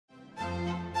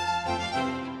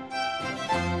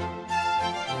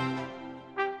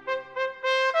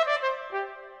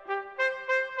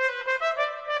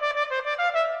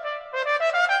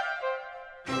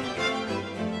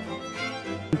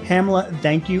Pamela,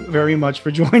 thank you very much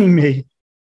for joining me.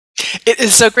 It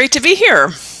is so great to be here.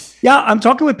 Yeah, I'm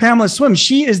talking with Pamela Swim.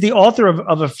 She is the author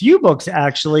of a few books,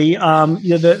 actually.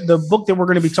 The book that we're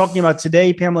going to be talking about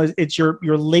today, Pamela, it's your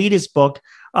latest book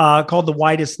called The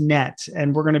Widest Net.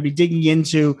 And we're going to be digging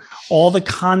into all the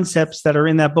concepts that are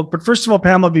in that book. But first of all,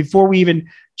 Pamela, before we even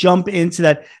jump into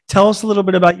that, tell us a little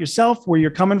bit about yourself, where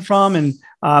you're coming from, and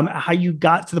how you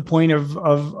got to the point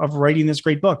of writing this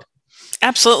great book.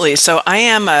 Absolutely. So I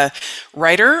am a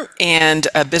writer and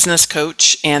a business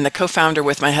coach and the co-founder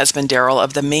with my husband, Daryl,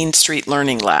 of the Main Street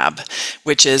Learning Lab,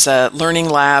 which is a learning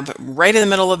lab right in the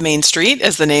middle of Main Street,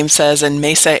 as the name says, in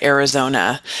Mesa,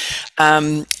 Arizona.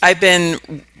 I've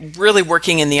been really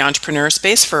working in the entrepreneur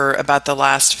space for about the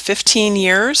last 15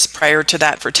 years. Prior to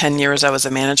that, for 10 years, I was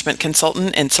a management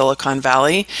consultant in Silicon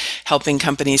Valley, helping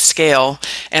companies scale.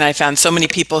 And I found so many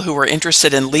people who were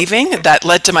interested in leaving. That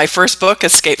led to my first book,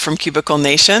 Escape from Cubicle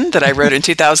Nation, that I wrote in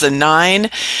 2009.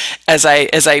 As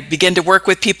I began to work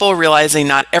with people, realizing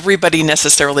not everybody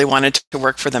necessarily wanted to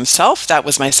work for themselves. That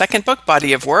was my second book,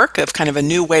 Body of Work, of kind of a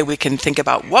new way we can think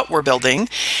about what we're building.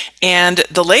 And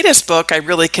the latest book I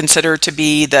really consider to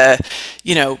be the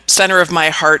center of my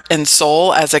heart and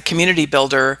soul as a community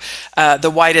builder.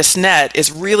 The Widest Net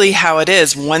is really how it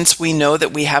is. Once we know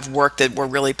that we have work that we're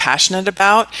really passionate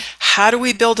about, how do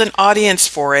we build an audience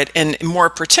for it? And more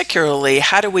particularly,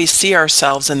 how do we see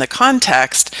ourselves in the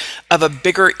context of a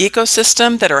bigger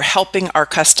ecosystem that are helping our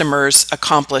customers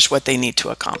accomplish what they need to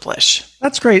accomplish?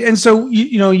 That's great. And so,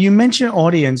 you mentioned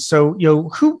audience. So,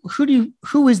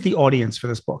 who is the audience for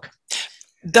this book?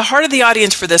 The heart of the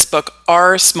audience for this book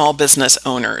are small business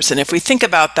owners. And if we think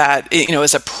about that,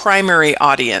 as a primary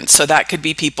audience, so that could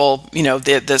be people,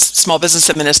 the Small Business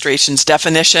Administration's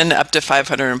definition, up to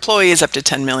 500 employees, up to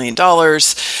 $10 million.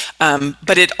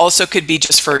 But it also could be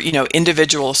just for,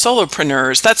 individual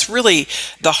solopreneurs. That's really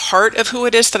the heart of who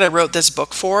it is that I wrote this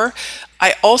book for.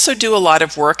 I also do a lot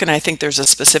of work, and I think there's a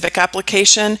specific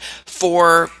application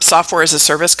for software as a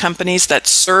service companies that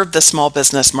serve the small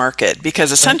business market,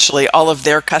 because essentially all of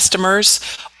their customers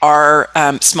are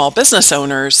small business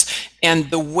owners,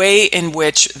 and the way in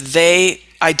which they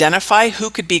identify who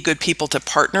could be good people to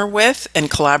partner with and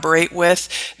collaborate with,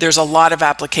 there's a lot of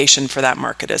application for that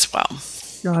market as well.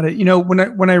 Got it.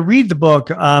 When I read the book,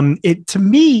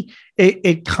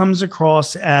 it comes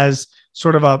across as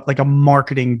sort of like a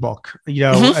marketing book,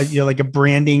 like a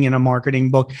branding and a marketing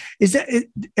book.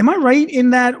 Am I right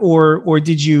in that, or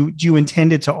do you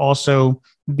intend it to also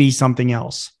be something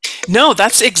else? No,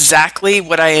 that's exactly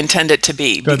what I intend it to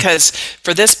be. Good. Because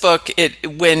for this book,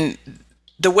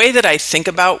 the way that I think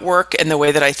about work and the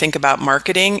way that I think about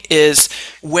marketing is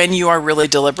when you are really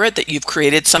deliberate, that you've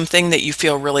created something that you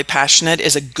feel really passionate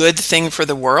is a good thing for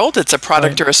the world. It's a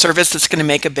product or a service that's going to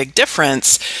make a big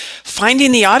difference.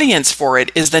 Finding the audience for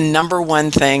it is the number one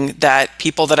thing that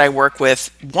people that I work with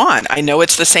want. I know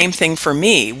it's the same thing for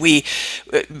me.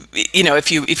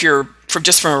 If you're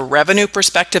from a revenue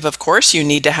perspective, of course, you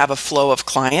need to have a flow of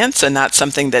clients, and that's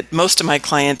something that most of my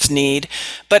clients need.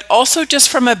 But also just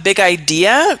from a big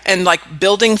idea and like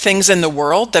building things in the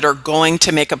world that are going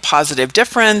to make a positive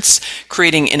difference,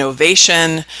 creating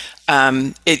innovation.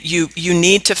 You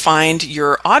need to find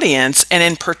your audience, and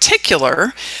in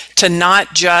particular, to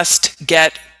not just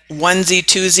get onesie,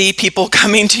 twosie people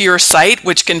coming to your site,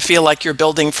 which can feel like you're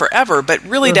building forever, but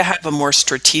really to have a more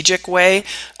strategic way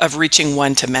of reaching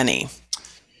one to many.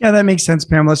 Yeah, that makes sense,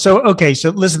 Pamela. So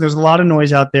listen, there's a lot of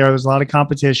noise out there. There's a lot of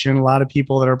competition, a lot of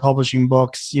people that are publishing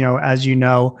books, as you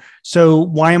know. So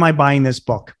why am I buying this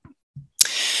book?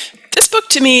 This book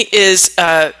to me is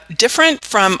different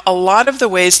from a lot of the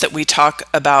ways that we talk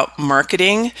about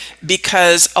marketing,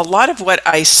 because a lot of what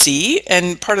I see,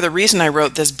 and part of the reason I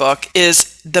wrote this book,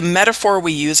 is the metaphor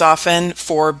we use often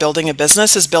for building a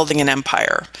business is building an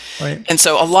empire. Right. And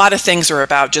so a lot of things are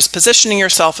about just positioning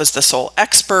yourself as the sole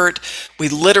expert. We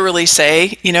literally say,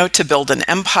 to build an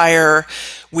empire.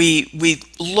 We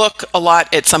look a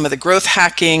lot at some of the growth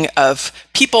hacking of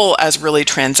people as really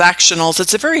transactionals.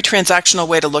 It's a very transactional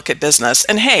way to look at business.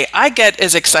 And hey, I get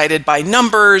as excited by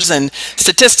numbers and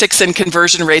statistics and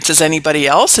conversion rates as anybody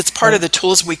else. It's part of the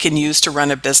tools we can use to run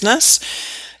a business.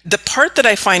 The part that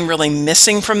I find really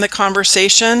missing from the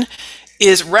conversation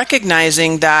is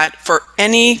recognizing that for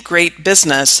any great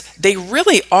business, they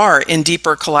really are in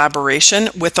deeper collaboration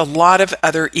with a lot of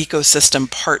other ecosystem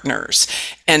partners.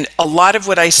 And a lot of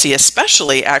what I see,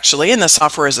 especially actually in the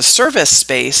software as a service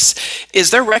space,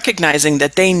 is they're recognizing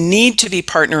that they need to be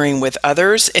partnering with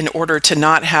others in order to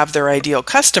not have their ideal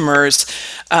customers,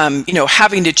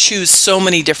 having to choose so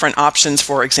many different options,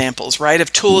 for examples, right,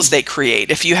 of tools they create.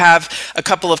 If you have a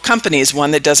couple of companies,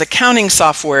 one that does accounting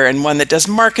software and one that does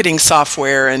marketing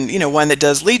software and, one that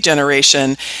does lead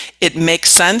generation, it makes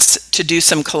sense to do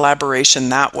some collaboration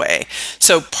that way.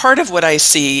 So part of what I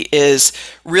see is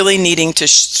really needing to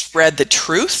spread the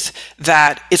truth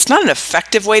that it's not an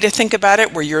effective way to think about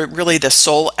it where you're really the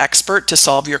sole expert to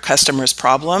solve your customer's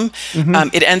problem.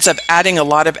 It ends up adding a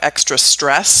lot of extra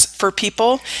stress for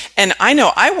people. And I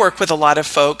know I work with a lot of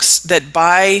folks that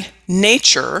by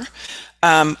nature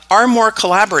are more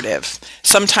collaborative.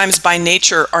 Sometimes by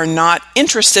nature are not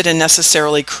interested in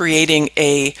necessarily creating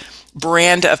a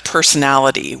brand of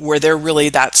personality where they're really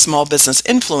that small business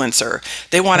influencer.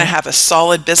 They want to have a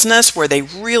solid business where they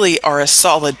really are a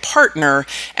solid partner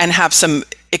and have some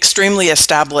extremely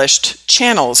established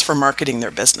channels for marketing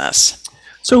their business.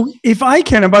 So if I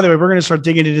can, and by the way, we're going to start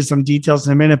digging into some details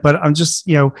in a minute, but I'm just,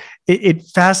 it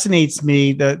fascinates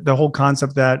me the whole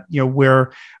concept that,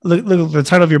 where the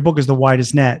title of your book is The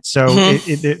Widest Net. So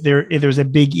there's a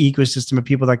big ecosystem of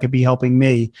people that could be helping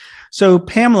me. So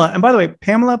Pamela, and by the way,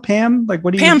 Pam, like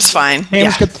what do you? Pam's fine.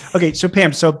 Pam's good. Okay. So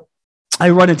Pam,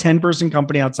 I run a 10-person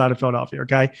company outside of Philadelphia.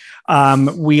 Okay.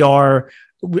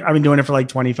 I've been doing it for like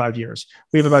 25 years.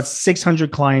 We have about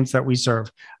 600 clients that we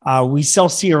serve. We sell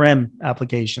CRM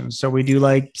applications. So we do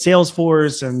like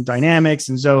Salesforce and Dynamics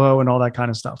and Zoho and all that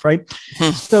kind of stuff, right?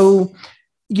 So,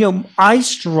 I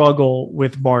struggle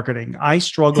with marketing. I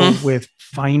struggle with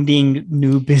finding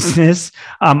new business.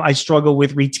 I struggle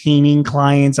with retaining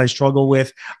clients. I struggle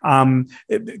with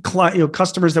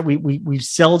customers that we've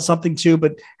sold something to,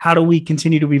 but how do we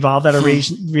continue to evolve that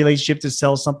relationship to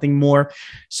sell something more?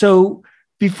 So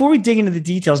before we dig into the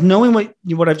details, knowing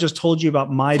what I've just told you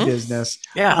about my business,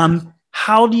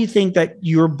 how do you think that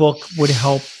your book would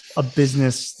help a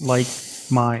business like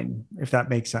mine, if that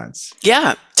makes sense?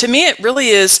 Yeah, to me, it really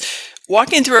is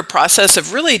walking through a process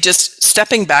of really just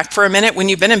stepping back for a minute. When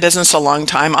you've been in business a long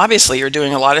time, obviously you're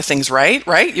doing a lot of things right?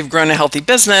 You've grown a healthy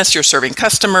business, you're serving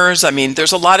customers. I mean,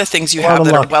 there's a lot of things you have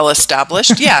that are well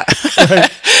established. Yeah,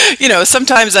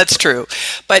 sometimes that's true.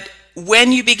 But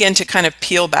when you begin to kind of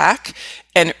peel back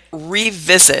and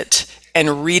revisit and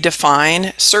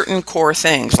redefine certain core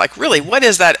things, like really, what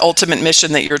is that ultimate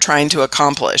mission that you're trying to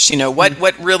accomplish?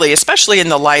 What really, especially in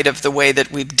the light of the way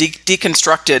that we've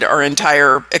deconstructed our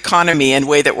entire economy and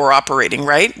way that we're operating,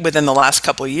 right, within the last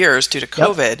couple of years due to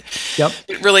COVID.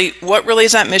 Yep. Really, what really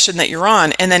is that mission that you're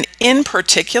on? And then in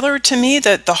particular, to me,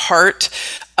 that the heart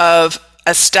of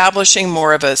establishing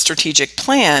more of a strategic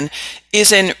plan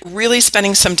is in really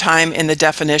spending some time in the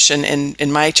definition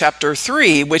in my chapter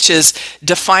 3, which is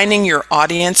defining your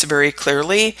audience very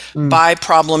clearly by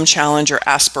problem, challenge, or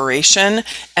aspiration,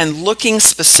 and looking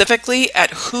specifically at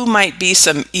who might be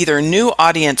some either new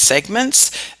audience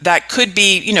segments that could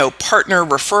be, partner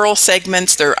referral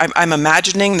segments. I'm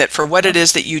imagining that for what it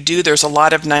is that you do, there's a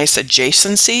lot of nice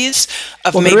adjacencies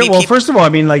of first of all, I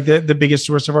mean, like the biggest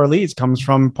source of our leads comes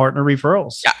from partner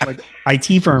referrals, like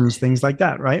IT firms, things like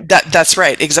that, right? That's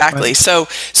right. Exactly. Right. So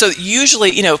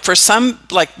usually, for some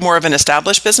like more of an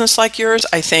established business like yours,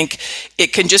 I think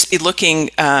it can just be looking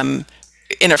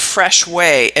in a fresh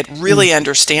way at really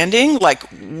understanding like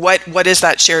what is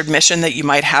that shared mission that you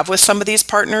might have with some of these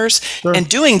partners, and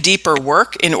doing deeper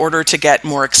work in order to get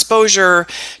more exposure,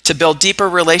 to build deeper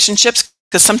relationships.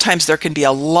 Because sometimes there can be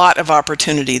a lot of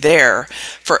opportunity there.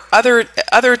 For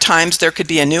other times, there could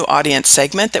be a new audience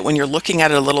segment that when you're looking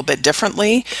at it a little bit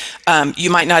differently, you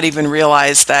might not even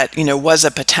realize that, was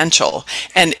a potential.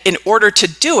 And in order to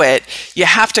do it, you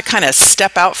have to kind of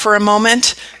step out for a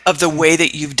moment of the way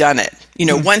that you've done it.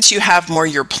 Once you have more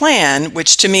your plan,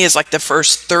 which to me is like the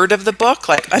first third of the book,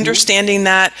 like understanding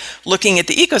that, looking at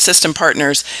the ecosystem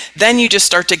partners, then you just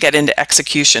start to get into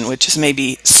execution, which is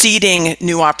maybe seeding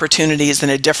new opportunities in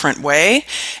a different way.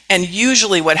 And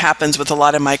usually what happens with a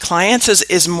lot of my clients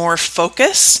is more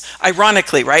focus.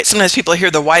 Ironically, right? Sometimes people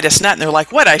hear the widest net and they're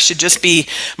like, what, I should just be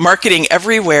marketing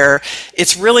everywhere.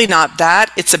 It's really not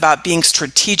that. It's about being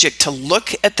strategic to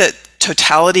look at the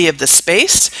totality of the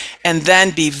space and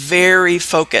then be very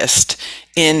focused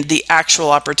in the actual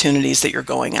opportunities that you're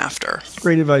going after.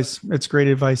 Great advice. It's great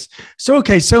advice. So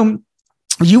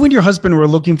you and your husband were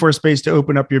looking for a space to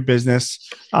open up your business,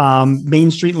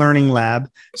 Main Street Learning Lab.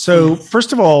 So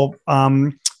first of all,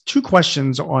 two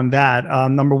questions on that.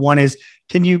 Number one is,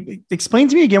 can you explain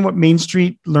to me again what Main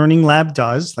Street Learning Lab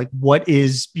does? Like, what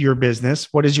is your business?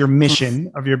 What is your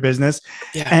mission of your business?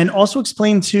 Yeah. And also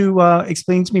explain to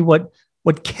me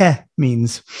what "ke"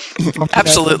 means.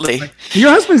 Absolutely.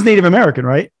 Your husband's Native American,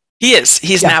 right? He is.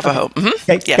 He's Navajo. Okay.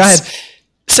 Okay, Yes. go ahead.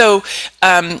 So,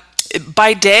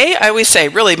 by day, I always say,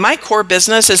 really, my core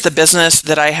business is the business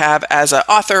that I have as an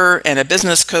author and a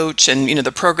business coach, and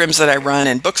the programs that I run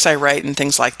and books I write and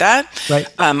things like that. Right.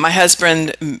 My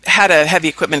husband had a heavy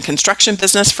equipment construction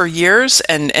business for years,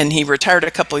 and he retired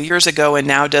a couple of years ago, and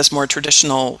now does more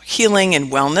traditional healing and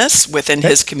wellness within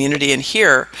his community and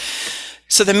here.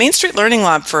 So the Main Street Learning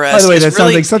Lab for us. By the way, that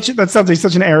sounds like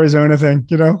such an Arizona thing,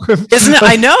 Isn't it?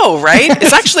 I know, right?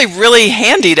 It's actually really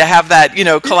handy to have that,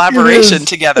 collaboration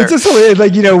together. It's just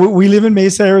like, we live in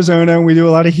Mesa, Arizona, and we do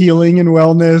a lot of healing and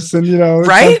wellness, and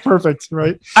right? It's perfect,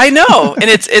 right? I know, and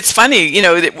it's funny,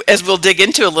 as we'll dig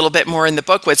into a little bit more in the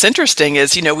book. What's interesting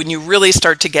is, when you really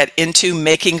start to get into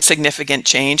making significant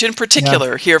change, in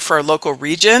particular here for our local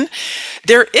region,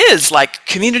 there is like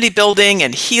community building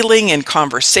and healing and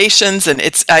conversations, and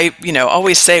I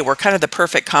always say we're kind of the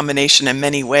perfect combination in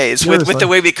many ways with the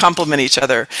way we complement each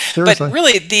other. Seriously. But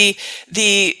really,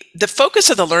 the focus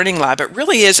of the Learning Lab, it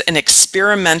really is an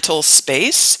experimental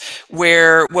space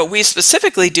where what we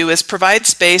specifically do is provide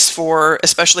space for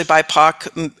especially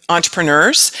BIPOC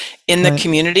entrepreneurs in the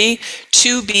community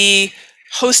to be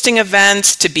hosting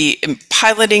events, to be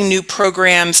piloting new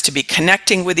programs, to be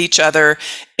connecting with each other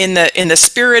in the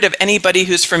spirit of anybody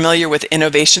who's familiar with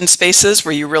innovation spaces,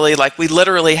 where you really we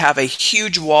literally have a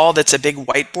huge wall that's a big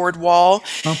whiteboard wall.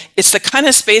 Oh. It's the kind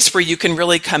of space where you can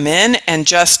really come in and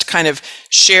just kind of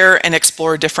share and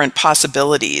explore different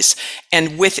possibilities.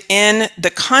 And within the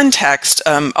context,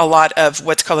 a lot of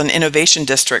what's called an innovation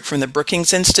district from the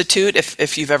Brookings Institute,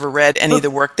 if you've ever read any of the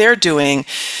work they're doing,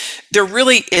 there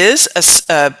really is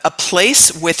a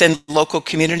place within local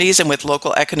communities and with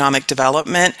local economic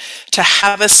development to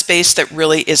have a space that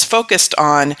really is focused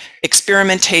on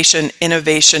experimentation,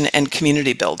 innovation, and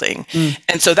community building.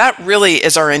 And so that really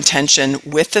is our intention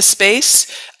with the space,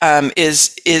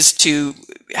 is to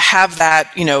have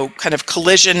that, kind of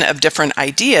collision of different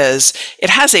ideas. It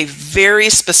has a very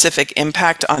specific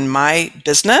impact on my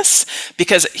business,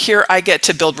 because here I get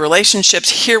to build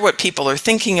relationships, hear what people are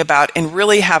thinking about, and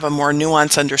really have a more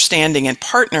nuanced understanding and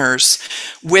partners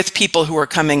with people who are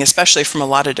coming, especially from a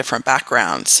lot of different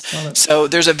backgrounds. So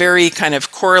there's a very kind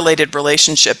of correlated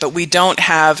relationship, but we don't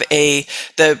have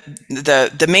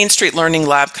the Main Street Learning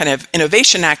Lab kind of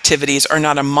innovation activities are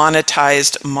not a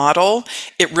monetized model.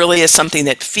 It really is something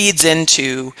that feeds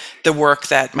into the work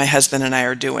that my husband and I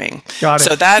are doing. Got it.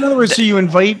 So in other words, so you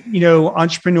invite,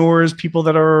 entrepreneurs, people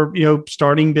that are,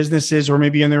 starting businesses or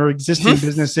maybe in their existing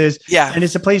businesses. Yeah. And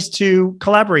it's a place to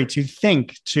collaborate, to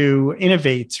think, to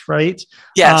innovate, right?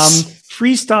 Yes.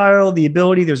 Freestyle, the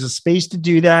ability, there's a space to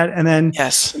do that. And then,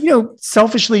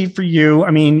 selfishly for you,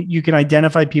 you can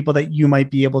identify people that you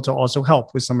might be able to also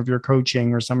help with some of your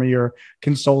coaching or some of your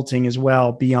consulting as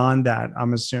well beyond that,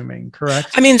 I'm assuming,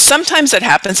 correct? Sometimes it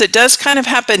happens. It does kind of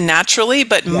happen naturally,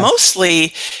 but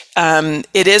mostly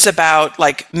it is about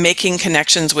making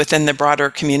connections within the broader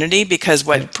community, because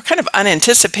what kind of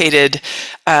unanticipated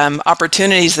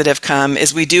opportunities that have come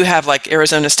is we do have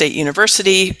Arizona State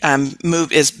University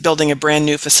is building a brand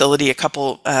new facility a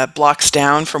couple blocks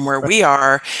down from where we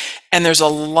are. And there's a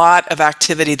lot of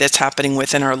activity that's happening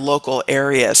within our local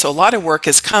area. So a lot of work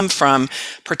has come from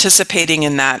participating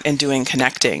in that and doing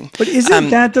connecting. But doesn't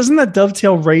that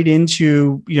dovetail right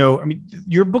into,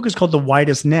 your book is called The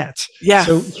Widest Net. Yeah.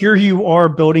 So here you are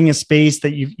building a space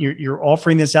that you're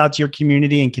offering this out to your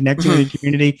community and connecting with the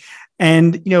community.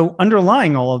 And,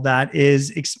 underlying all of that is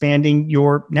expanding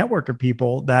your network of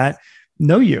people that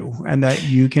know you and that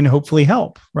you can hopefully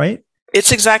help, right?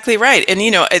 It's exactly right. And,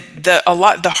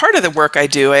 the heart of the work I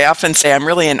do, I often say I'm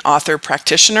really an author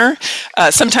practitioner.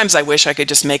 Sometimes I wish I could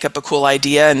just make up a cool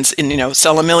idea and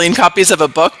sell 1 million copies of a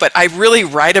book, but I really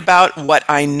write about what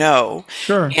I know.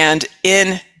 Sure. And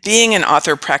in being an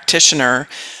author practitioner,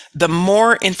 the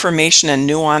more information and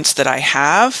nuance that I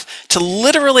have to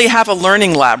literally have a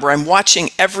learning lab where I'm watching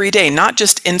every day, not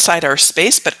just inside our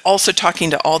space, but also talking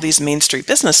to all these Main Street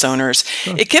business owners,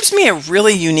 it gives me a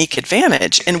really unique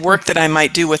advantage in work that I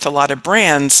might do with a lot of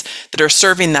brands that are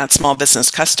serving that small business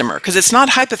customer. Because it's not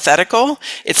hypothetical.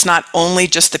 It's not only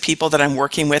just the people that I'm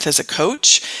working with as a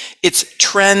coach. It's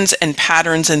trends and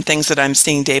patterns and things that I'm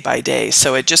seeing day by day.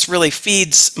 So it just really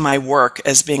feeds my work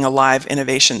as being a live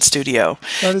innovation studio.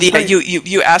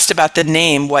 You asked about the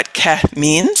name, what KEH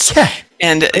means. KEH.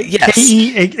 And yes.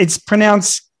 K-E, it's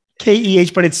pronounced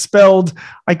KEH, but it's spelled,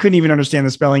 I couldn't even understand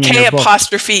the spelling in K your book.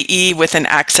 apostrophe E with an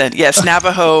accent. Yes,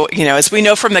 Navajo, as we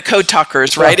know from the Code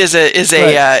Talkers, right, is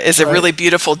a really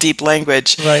beautiful, deep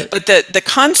language. Right. But the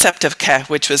concept of Ke,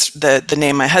 which was the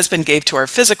name my husband gave to our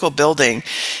physical building,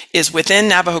 is within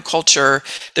Navajo culture,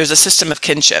 there's a system of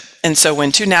kinship. And so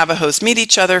when two Navajos meet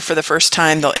each other for the first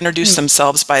time, they'll introduce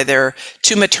themselves by their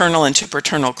two maternal and two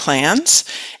paternal clans.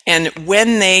 And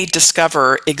when they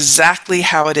discover exactly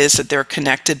how it is that they're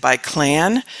connected by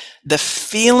clan, the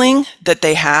feeling that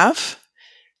they have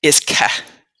is Ke.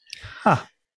 Huh.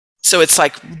 So it's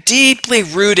like deeply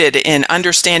rooted in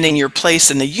understanding your place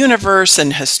in the universe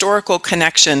and historical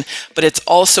connection, but it's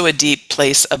also a deep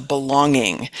place of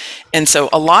belonging. And so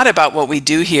a lot about what we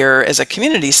do here as a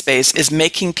community space is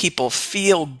making people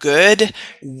feel good,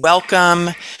 welcome,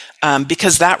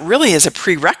 because that really is a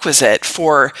prerequisite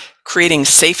for creating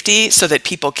safety so that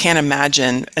people can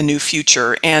imagine a new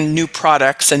future and new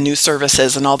products and new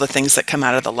services and all the things that come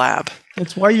out of the lab.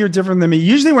 That's why you're different than me.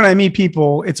 Usually when I meet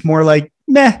people, it's more like,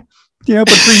 meh, but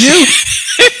for you.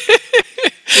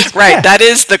 Right. That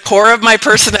is the core of my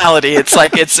personality. It's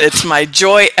like, it's my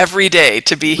joy every day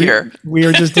to be here. We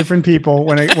are just different people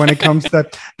when it comes to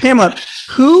that. Pamela,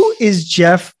 who is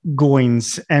Jeff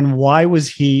Goins and why was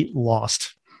he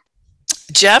lost?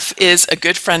 Jeff is a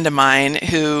good friend of mine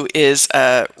who is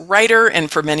a writer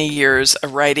and for many years a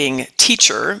writing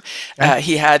teacher.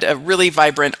 He had a really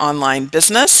vibrant online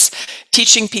business,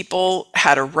 teaching people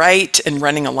how to write and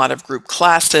running a lot of group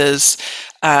classes.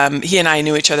 He and I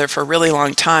knew each other for a really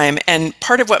long time. And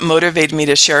part of what motivated me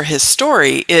to share his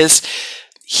story is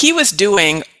he was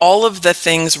doing all of the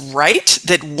things right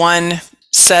that one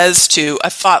says to a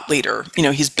thought leader.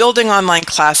 He's building online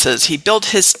classes. He built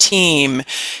his team.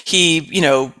 He,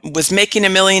 was making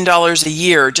 $1 million a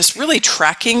year, just really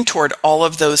tracking toward all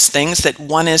of those things that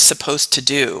one is supposed to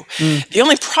do. The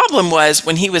only problem was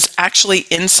when he was actually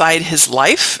inside his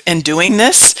life and doing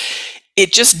this,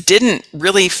 it just didn't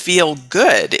really feel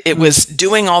good. It was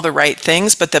doing all the right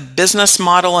things, but the business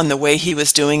model and the way he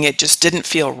was doing it just didn't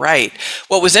feel right.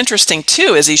 What was interesting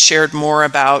too, as he shared more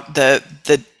about the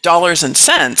dollars and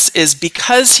cents, is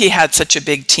because he had such a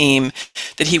big team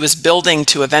that he was building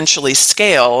to eventually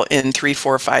scale in 3,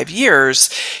 4, 5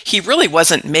 years, he really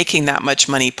wasn't making that much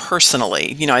money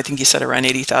personally. I think he said around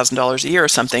 $80,000 a year or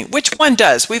something, which one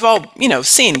does. We've all,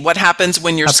 seen what happens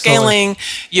when you're scaling.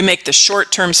 You make the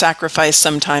short-term sacrifice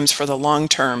sometimes for the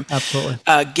long-term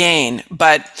gain.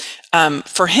 But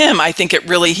for him, I think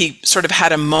he sort of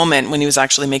had a moment when he was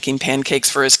actually making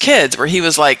pancakes for his kids where he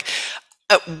was like,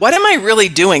 what am I really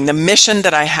doing? The mission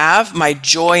that I have, my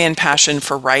joy and passion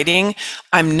for writing,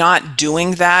 I'm not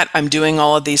doing that. I'm doing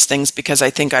all of these things because I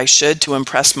think I should to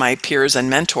impress my peers and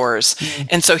mentors.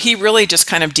 And so he really just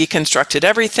kind of deconstructed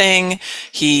everything.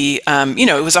 He,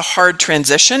 it was a hard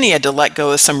transition. He had to let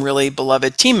go of some really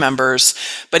beloved team members,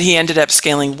 but he ended up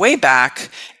scaling way back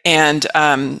and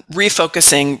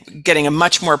refocusing, getting a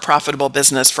much more profitable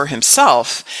business for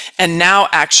himself. And now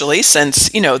actually, since,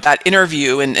 that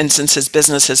interview and since his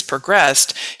business has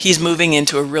progressed, he's moving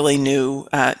into a really new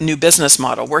business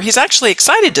model where he's actually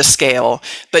excited to scale,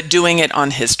 but doing it on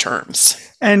his terms.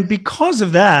 And because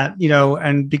of that,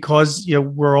 and because,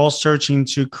 we're all searching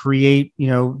to create,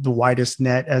 the widest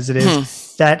net as it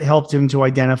is, that helped him to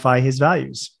identify his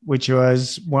values, which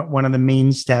was one of the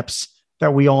main steps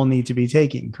that we all need to be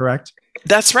taking, correct?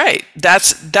 That's right.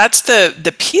 That's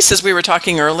the pieces we were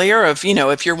talking earlier of,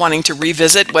 if you're wanting to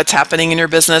revisit what's happening in your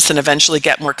business and eventually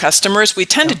get more customers, we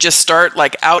tend to just start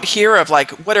like out here of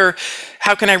like,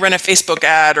 how can I run a Facebook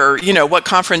ad or, what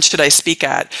conference should I speak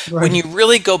at? Right. When you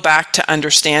really go back to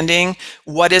understanding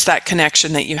what is that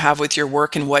connection that you have with your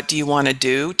work and what do you want to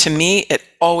do? To me, it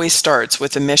always starts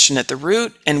with a mission at the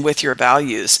root and with your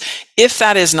values. If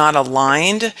that is not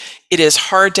aligned, it is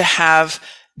hard to have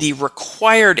the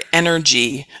required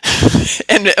energy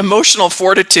and emotional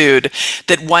fortitude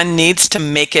that one needs to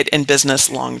make it in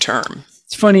business long term.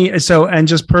 It's funny. So, and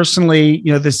just personally,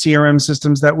 the CRM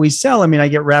systems that we sell, I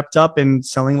get wrapped up in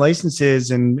selling licenses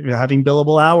and having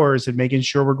billable hours and making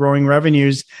sure we're growing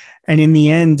revenues. And in the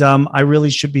end, I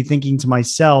really should be thinking to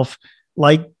myself,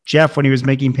 like Jeff, when he was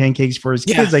making pancakes for his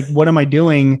kids, like, what am I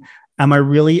doing? Am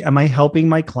I helping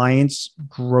my clients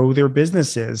grow their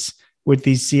businesses with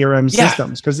these CRM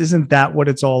systems? Because isn't that what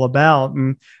it's all about?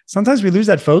 And sometimes we lose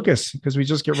that focus because we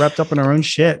just get wrapped up in our own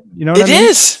shit. You know what I mean?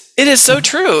 It is so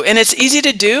true. And it's easy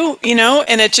to do,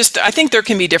 and I think there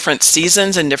can be different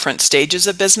seasons and different stages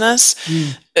of business.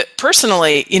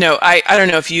 Personally, I don't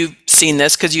know if you've seen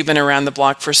this because you've been around the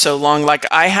block for so long like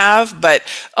I have, but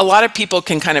a lot of people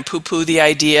can kind of poo-poo the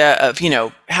idea of,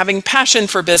 having passion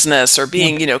for business or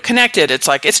being, connected. It's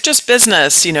like, it's just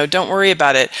business, don't worry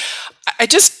about it. I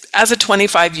just, as a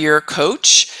 25-year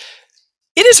coach,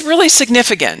 it is really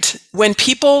significant when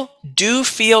people do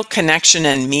feel connection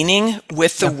and meaning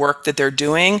with the work that they're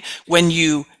doing, when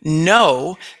you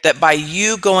know that by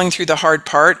you going through the hard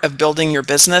part of building your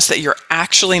business, that you're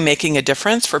actually making a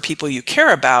difference for people you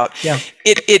care about.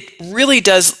 It really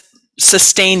does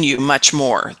sustain you much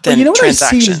more than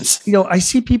transactions. I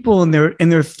see people in their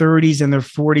 30s and their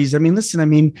 40s. I mean,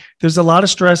 listen, there's a lot of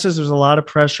stresses. There's a lot of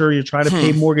pressure. You're trying to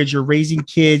pay mortgage. You're raising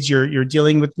kids. You're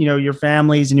dealing with, your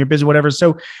families and your business, whatever.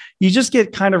 So you just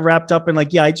get kind of wrapped up in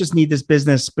like, I just need this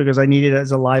business because I need it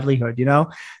as a livelihood,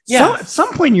 So at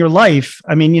some point in your life,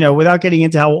 without getting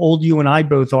into how old you and I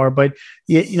both are, but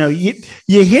you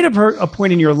hit a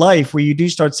point in your life where you do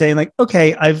start saying like,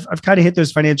 okay, I've kind of hit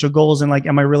those financial goals, and like,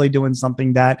 am I really doing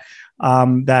something that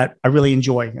I really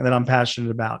enjoy and that I'm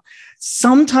passionate about?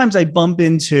 Sometimes I bump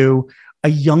into a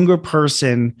younger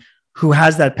person who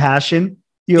has that passion,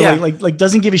 like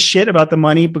doesn't give a shit about the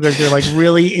money because they're like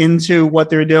really into what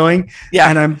they're doing.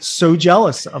 And I'm so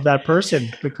jealous of that person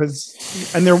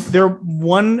and they're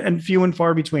one and few and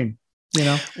far between.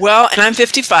 Well, and I'm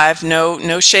 55.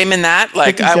 No shame in that.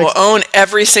 Like 56. I will own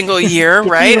every single year,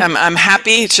 right? I'm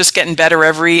happy. It's just getting better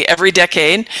every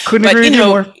decade. Couldn't agree with you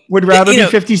more. Would rather be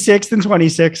 56 than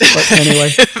 26. But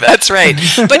anyway, that's right.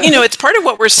 But it's part of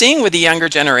what we're seeing with the younger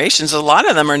generations. A lot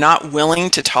of them are not willing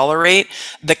to tolerate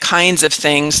the kinds of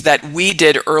things that we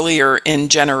did earlier in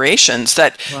generations.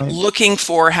 That looking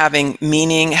for having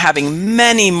meaning, having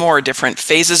many more different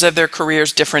phases of their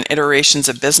careers, different iterations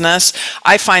of business.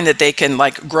 I find that they can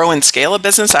like grow and scale a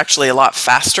business actually a lot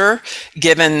faster,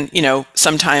 given,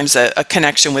 sometimes a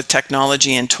connection with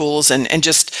technology and tools and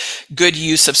just good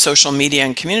use of social media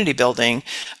and community building,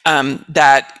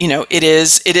 that, it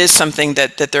is something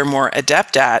that they're more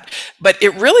adept at, but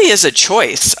it really is a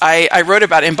choice. I wrote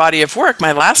about in Body of Work,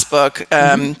 my last book,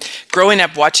 growing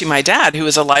up watching my dad, who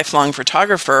was a lifelong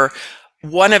photographer.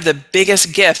 One of the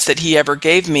biggest gifts that he ever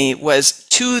gave me was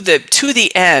to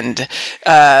the end,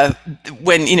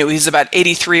 when, he's about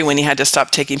 83 when he had to stop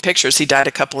taking pictures. He died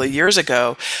a couple of years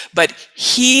ago, but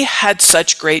he had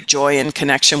such great joy and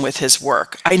connection with his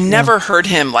work. I never heard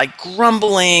him like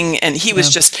grumbling, and he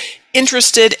was just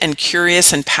interested and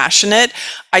curious and passionate.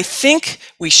 I think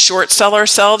we short sell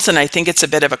ourselves, and I think it's a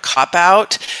bit of a cop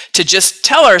out to just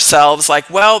tell ourselves like,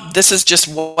 well, this is just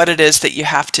what it is that you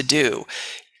have to do.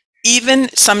 Even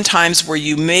sometimes where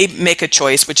you may make a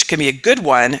choice, which can be a good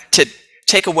one, to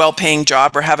take a well-paying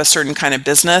job or have a certain kind of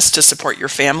business to support your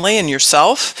family and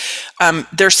yourself,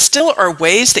 there still are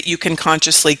ways that you can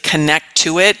consciously connect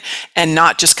to it and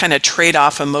not just kind of trade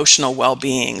off emotional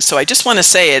well-being. So I just want to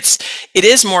say it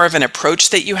is more of an approach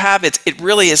that you have. It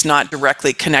really is not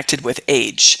directly connected with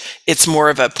age. It's more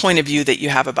of a point of view that you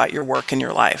have about your work and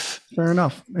your life. Fair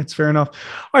enough. It's fair enough.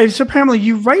 All right. So Pamela,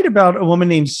 you write about a woman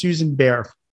named Susan Bear.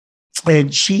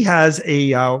 And she has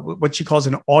what she calls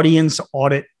an audience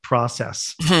audit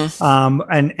process.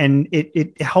 And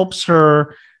it helps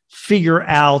her figure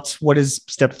out what is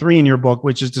step 3 in your book,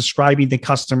 which is describing the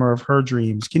customer of her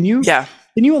dreams. Can you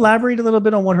elaborate a little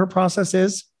bit on what her process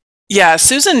is? Yeah,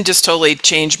 Susan just totally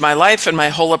changed my life and my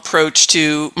whole approach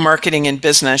to marketing and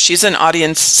business. She's an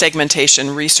audience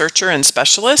segmentation researcher and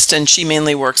specialist, and she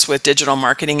mainly works with digital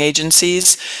marketing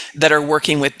agencies that are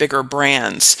working with bigger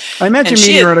brands. I imagine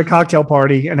meeting her at a cocktail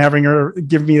party and having her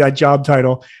give me that job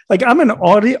title. Like, I'm an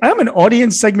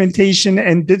audience segmentation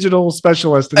and digital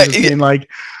specialist, and just being like,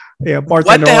 yeah, what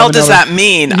the hell does that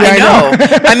mean? Yeah,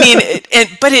 I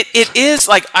know. But it is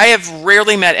like, I have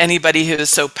rarely met anybody who is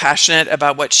so passionate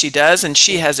about what she does. And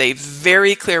she has a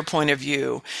very clear point of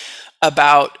view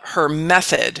about her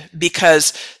method,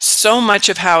 because so much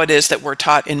of how it is that we're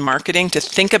taught in marketing to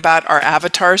think about our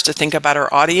avatars, to think about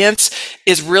our audience,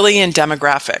 is really in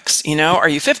demographics. Are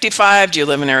you 55? Do you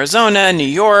live in Arizona, New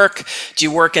York? Do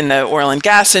you work in the oil and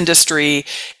gas industry?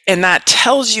 And that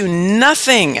tells you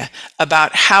nothing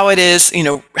about how it is,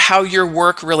 how your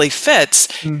work really fits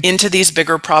into these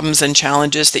bigger problems and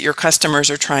challenges that your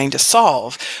customers are trying to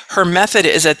solve. Her method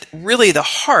is at really the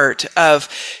heart of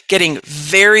getting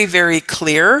very, very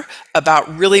clear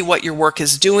about really what your work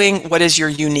is doing. What is your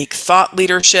unique thought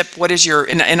leadership? What is your,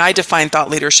 and I define thought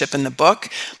leadership in the book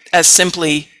as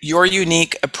simply your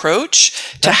unique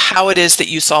approach to how it is that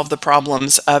you solve the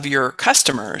problems of your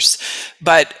customers.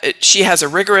 But she has a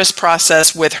rigorous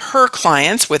process with her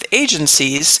clients, with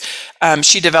agencies,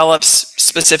 she develops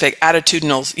specific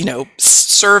attitudinal,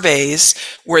 surveys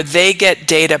where they get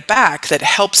data back that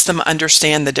helps them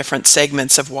understand the different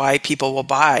segments of why people will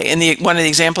buy. And one of the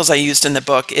examples I used in the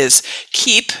book is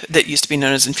Keep, that used to be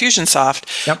known as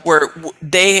Infusionsoft, Yep. where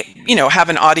they, have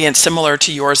an audience similar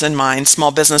to yours and mine,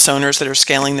 small business owners that are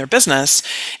scaling their business.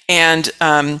 And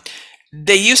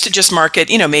they used to just market,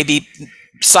 maybe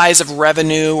size of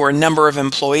revenue or number of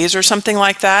employees or something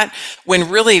like that.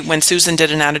 When Susan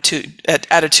did an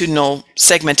attitudinal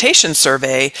segmentation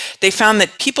survey, they found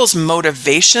that people's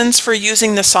motivations for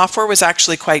using the software was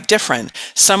actually quite different.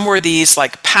 Some were these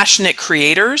like passionate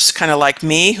creators, kind of like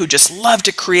me, who just love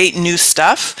to create new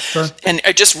stuff. Sure. And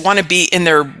I just want to be in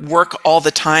their work all the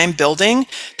time building.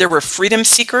 There were freedom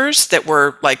seekers that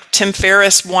were like Tim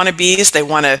Ferriss wannabes. They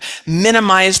want to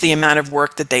minimize the amount of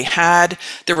work that they had.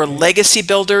 There were legacy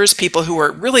builders, people who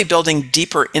are really building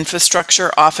deeper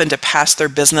infrastructure, often to pass their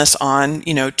business on,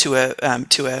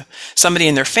 to somebody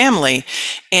in their family.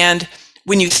 And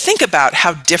when you think about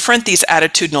how different these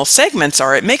attitudinal segments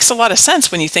are, it makes a lot of sense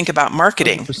when you think about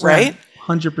marketing, 100%. right?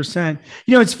 100%.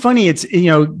 It's funny. It's,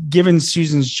 given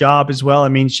Susan's job as well. I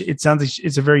mean, it sounds like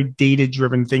it's a very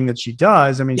data-driven thing that she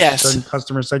does. I mean, Yes. She's done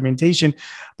customer segmentation,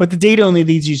 but the data only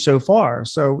leads you so far.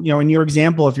 So, in your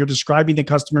example, if you're describing the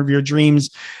customer of your dreams,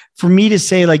 for me to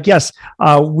say like, yes,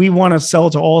 we want to sell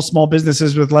to all small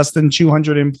businesses with less than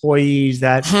 200 employees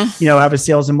that, have a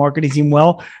sales and marketing team.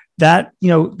 Well, that,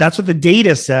 that's what the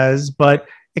data says, but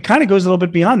it kind of goes a little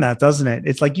bit beyond that, doesn't it?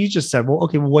 It's like you just said, well,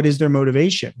 okay, what is their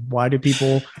motivation? Why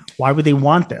would they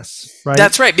want this? Right.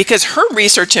 That's right. Because her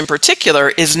research in particular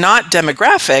is not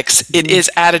demographics. It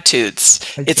is attitudes.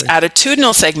 It's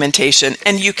attitudinal segmentation.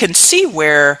 And you can see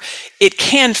where it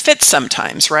can fit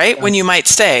sometimes, right? Yeah. When you might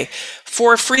say,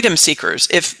 for freedom seekers,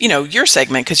 if, your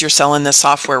segment, because you're selling this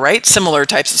software, right? Similar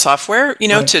types of software,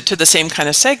 right. to the same kind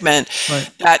of segment,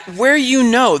 right. that where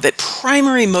that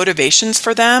primary motivations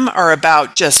for them are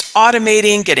about just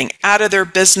automating, getting out of their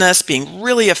business, being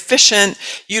really efficient,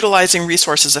 utilizing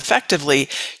resources effectively,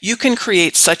 you can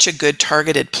create such a good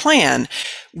targeted plan.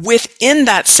 Within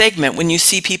that segment, when you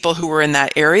see people who are in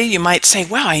that area, you might say,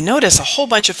 wow, I notice a whole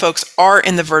bunch of folks are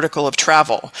in the vertical of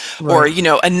travel, right.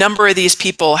 Or, a number of these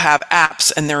people have apps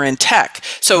and they're in tech.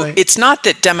 So right. It's not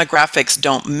that demographics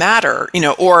don't matter,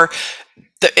 or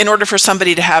in order for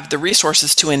somebody to have the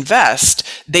resources to invest,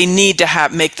 they need to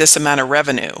make this amount of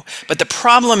revenue. But the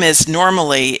problem is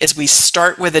normally we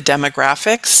start with the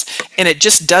demographics and it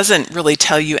just doesn't really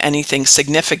tell you anything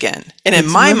significant. And in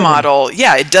my model,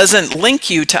 it doesn't link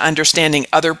you to understanding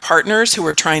other partners who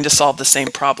are trying to solve the same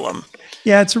problem.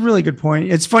 Yeah, it's a really good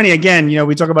point. It's funny, again,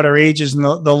 we talk about our ages, and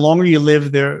the longer you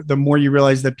live there, the more you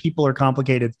realize that people are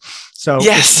complicated. So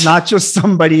yes. It's not just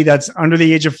somebody that's under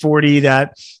the age of 40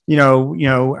 that,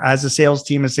 as a sales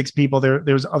team of 6 people,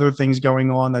 there's other things going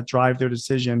on that drive their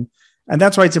decision. And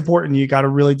that's why it's important. You got to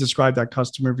really describe that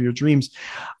customer of your dreams.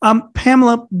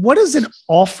 Pamela, what is an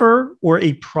offer or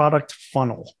a product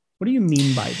funnel? What do you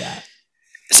mean by that?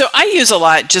 So I use a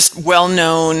lot just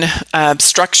well-known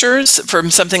structures from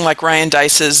something like Ryan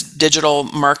Deiss's Digital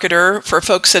Marketer. For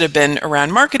folks that have been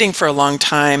around marketing for a long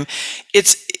time,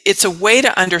 it's a way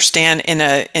to understand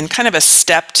in kind of a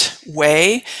stepped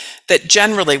way that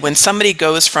generally when somebody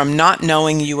goes from not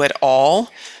knowing you at all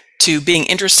to being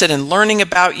interested in learning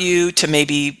about you, to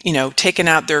maybe, taking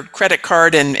out their credit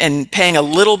card and paying a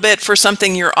little bit for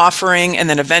something you're offering, and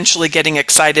then eventually getting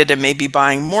excited and maybe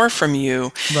buying more from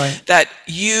you, right. That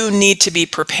you need to be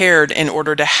prepared in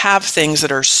order to have things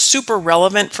that are super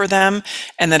relevant for them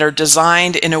and that are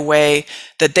designed in a way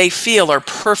that they feel are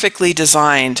perfectly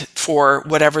designed for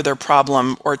whatever their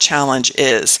problem or challenge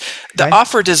is. The right.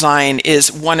 offer design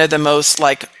is one of the most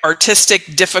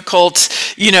artistic, difficult,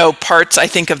 parts, I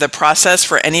think, of the process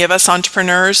for any of us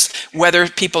entrepreneurs, whether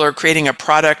people are creating a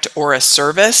product or a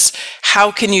service.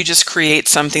 How can you just create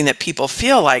something that people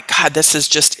feel like, God, this is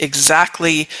just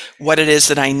exactly what it is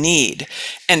that I need?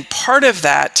 And part of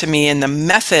that, to me, in the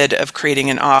method of creating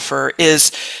an offer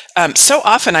is so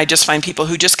often I just find people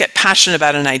who just get passionate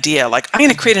about an idea, like, I'm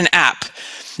going to create an app.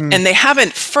 And they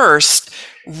haven't first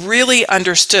really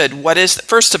understood what is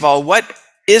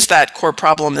that core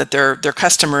problem that their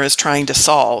customer is trying to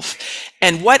solve,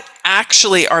 and what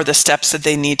actually are the steps that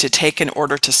they need to take in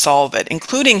order to solve it,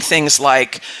 including things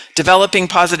like developing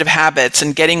positive habits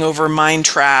and getting over mind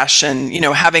trash and,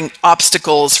 having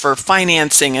obstacles for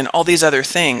financing and all these other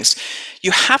things.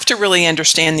 You have to really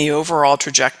understand the overall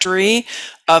trajectory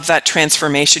of that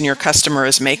transformation your customer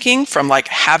is making from like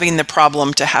having the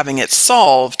problem to having it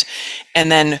solved, and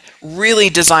then really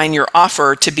design your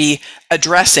offer to be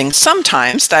addressing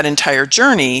sometimes that entire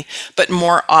journey, but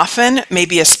more often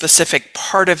maybe a specific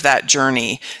part of that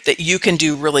journey that you can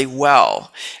do really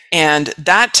well. And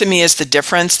that to me is the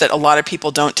difference that a lot of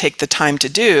people don't take the time to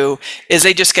do, is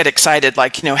they just get excited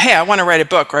like, hey, I want to write a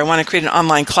book, or I want to create an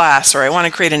online class, or I want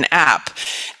to create an app.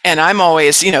 And I'm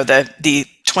always, the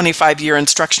 25-year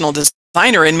instructional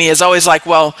designer in me is always like,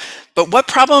 well, but what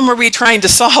problem are we trying to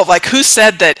solve? Like, who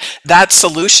said that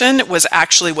solution was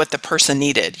actually what the person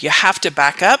needed? You have to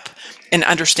back up and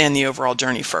understand the overall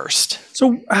journey first.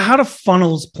 So how do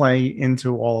funnels play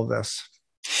into all of this?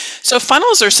 So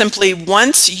funnels are simply,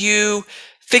 once you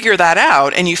figure that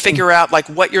out and you figure out like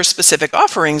what your specific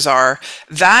offerings are,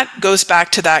 that goes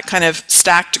back to that kind of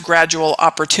stacked gradual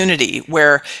opportunity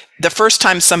where the first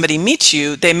time somebody meets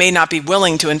you, they may not be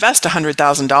willing to invest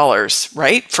 $100,000,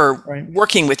 right? For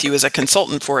working with you as a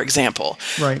consultant, for example.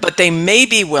 Right. But they may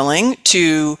be willing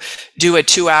to do a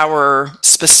 2-hour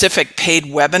specific paid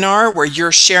webinar where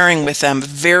you're sharing with them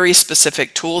very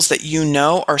specific tools that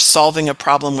are solving a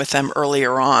problem with them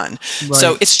earlier on. Right.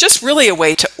 So it's just really a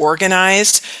way to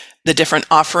organize the different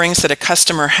offerings that a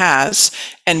customer has.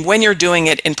 And when you're doing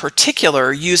it in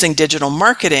particular using digital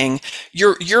marketing,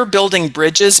 you're building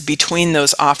bridges between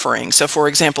those offerings. So for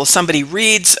example, somebody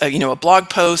reads a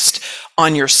blog post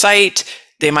on your site,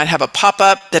 they might have a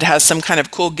pop-up that has some kind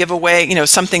of cool giveaway,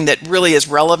 something that really is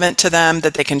relevant to them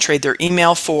that they can trade their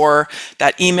email for.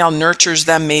 That email nurtures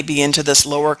them maybe into this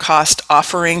lower cost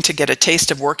offering to get a taste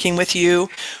of working with you.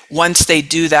 Once they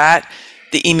do that,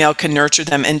 the email can nurture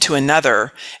them into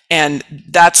another. And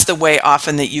that's the way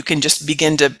often that you can just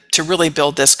begin to really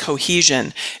build this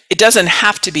cohesion. It doesn't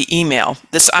have to be email.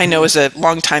 This, I know as a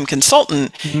longtime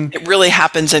consultant, it really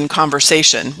happens in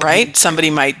conversation, right? Somebody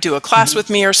might do a class with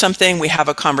me or something. We have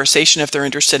a conversation if they're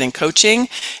interested in coaching.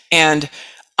 And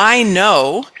I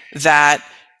know that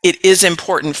it is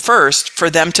important first for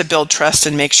them to build trust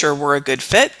and make sure we're a good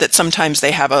fit, that sometimes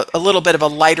they have a little bit of a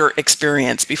lighter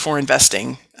experience before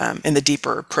investing in the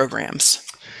deeper programs.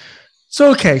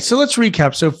 So, okay. So let's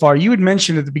recap so far. You had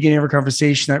mentioned at the beginning of our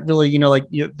conversation that really,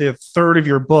 the third of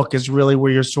your book is really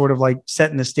where you're sort of like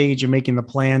setting the stage and making the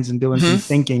plans and doing some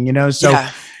thinking, So,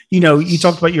 yeah. You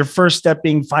talked about your first step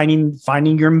being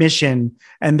finding your mission,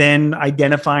 and then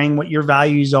identifying what your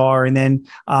values are, and then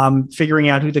figuring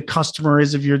out who the customer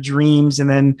is of your dreams, and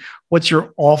then what's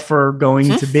your offer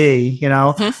going to be,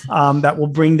 that will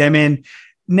bring them in.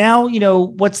 Now,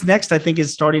 what's next, I think,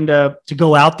 is starting to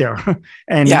go out there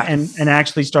and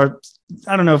actually start,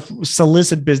 I don't know if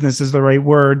solicit business is the right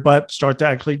word, but start to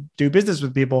actually do business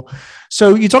with people.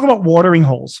 So you talk about watering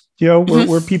holes,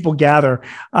 where people gather.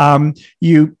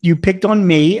 You picked on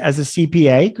me as a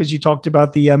CPA because you talked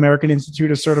about the American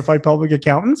Institute of Certified Public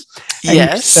Accountants.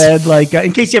 And you said,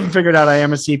 in case you haven't figured out, I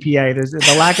am a CPA. There's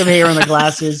the lack of hair on the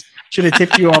glasses should have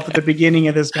tipped you off at the beginning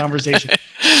of this conversation.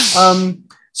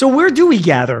 So where do we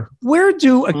gather? Where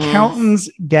do accountants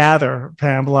gather,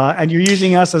 Pamela? And you're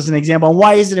using us as an example.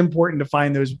 Why is it important to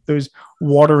find those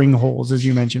watering holes, as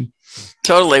you mentioned?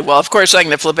 Totally. Well, of course, I'm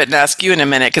going to flip it and ask you in a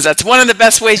minute, because that's one of the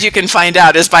best ways you can find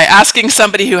out is by asking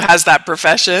somebody who has that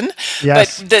profession.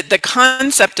 Yes. But the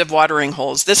concept of watering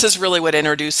holes, this is really what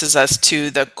introduces us to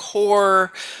the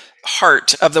core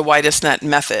heart of the widest net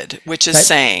method, which is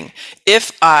saying,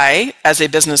 if I, as a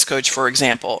business coach, for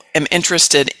example, am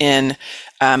interested in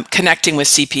connecting with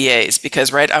CPAs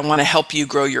because, I want to help you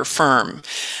grow your firm,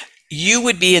 you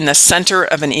would be in the center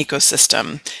of an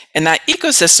ecosystem. And that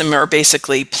ecosystem are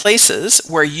basically places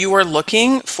where you are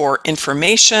looking for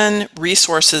information,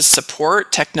 resources,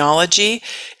 support, technology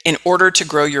in order to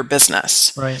grow your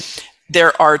business. Right.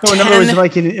 There are so 10... in other words,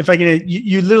 if I can,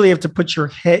 you literally have to put your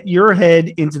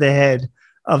head into the head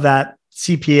of that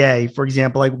CPA, for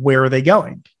example, like where are they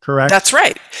going? Correct? That's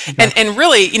right. Okay. And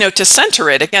really, to center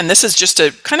it, again, this is just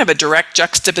a kind of a direct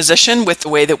juxtaposition with the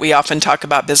way that we often talk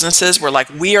about businesses. We're like,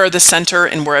 we are the center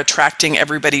and we're attracting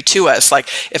everybody to us. Like,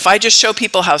 if I just show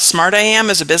people how smart I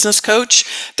am as a business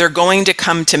coach, they're going to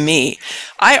come to me.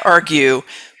 I argue,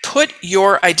 put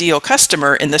your ideal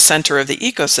customer in the center of the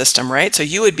ecosystem, right? So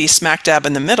you would be smack dab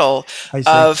in the middle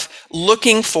of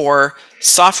looking for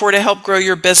software to help grow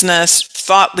your business,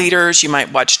 thought leaders. You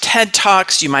might watch TED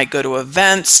Talks. You might go to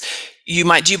events. Do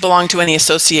you belong to any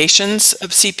associations of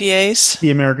CPAs?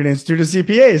 The American Institute of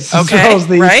CPAs, okay, as well as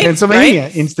the Pennsylvania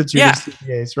Institute of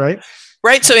CPAs, right?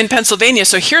 Right. So in Pennsylvania,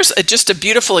 so here's just a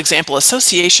beautiful example.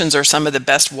 Associations are some of the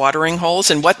best watering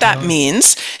holes. And what that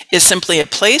means is simply a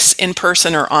place in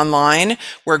person or online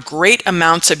where great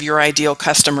amounts of your ideal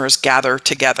customers gather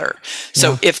together.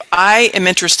 So if I am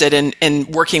interested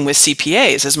in working with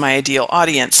CPAs as my ideal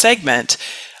audience segment,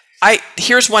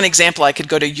 here's one example. I could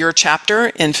go to your chapter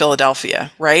in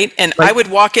Philadelphia, right? And I would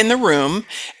walk in the room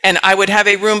and I would have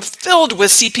a room filled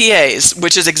with CPAs,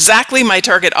 which is exactly my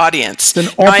target audience. It's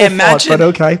an awful thought, but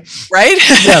okay. Right?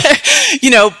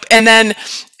 Yes.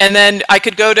 And then I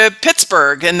could go to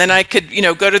Pittsburgh, and then I could,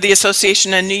 go to the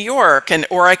association in New York,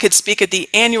 or I could speak at the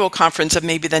annual conference of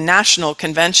maybe the national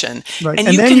convention. Right.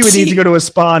 And then you would need to go to a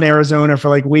spa in Arizona for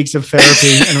like weeks of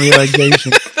therapy and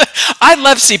relaxation. I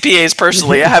love CPAs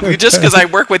personally. I have just because I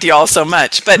work with you all so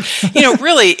much. But,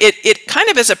 really, it kind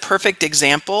of is a perfect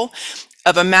example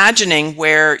of imagining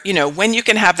where, when you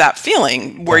can have that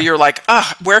feeling where you're like,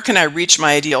 where can I reach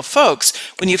my ideal folks?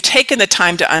 When you've taken the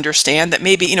time to understand that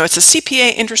maybe, it's a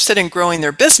CPA interested in growing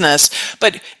their business,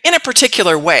 but in a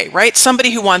particular way, right?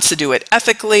 Somebody who wants to do it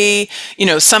ethically,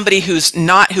 somebody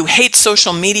who hates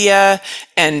social media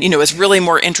and, is really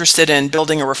more interested in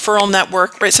building a referral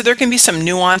network, right? So there can be some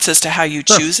nuances to how you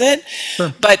choose it,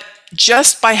 but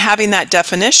just by having that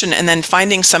definition and then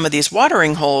finding some of these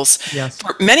watering holes,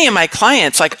 for many of my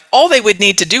clients, like all they would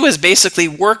need to do is basically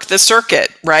work the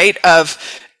circuit, right, of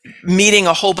meeting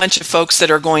a whole bunch of folks that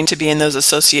are going to be in those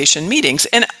association meetings.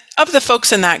 And of the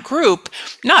folks in that group,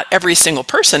 not every single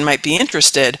person might be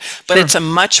interested, but it's a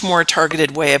much more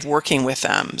targeted way of working with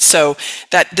them. So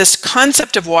that this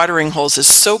concept of watering holes is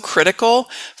so critical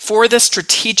for the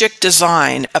strategic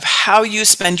design of how you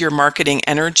spend your marketing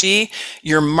energy,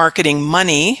 your marketing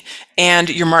money, and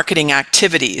your marketing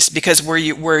activities. Because where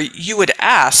you would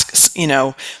ask,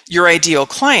 your ideal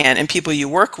client and people you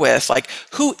work with, like,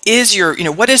 who is your,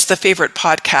 what is the favorite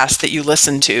podcast that you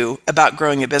listen to about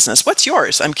growing a business? What's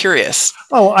yours? I'm curious.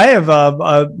 Oh, I have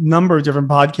a number of different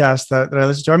podcasts that I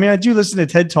listen to. I mean, I do listen to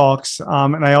TED Talks,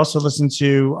 and I also listen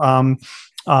to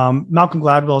Malcolm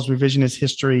Gladwell's Revisionist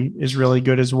History is really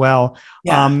good as well.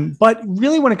 But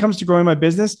really, when it comes to growing my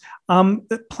business,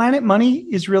 Planet Money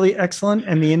is really excellent,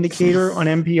 and The Indicator on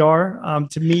NPR.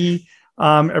 To me,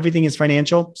 everything is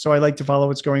financial, so I like to follow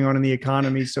what's going on in the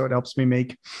economy, so it helps me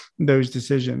make those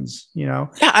decisions. Yeah,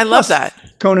 I love that.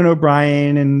 Conan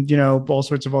O'Brien, and all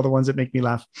sorts of other ones that make me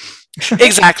laugh.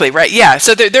 Exactly, right. Yeah.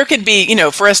 So there could be,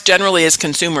 for us generally as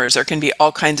consumers, there can be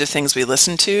all kinds of things we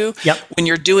listen to. When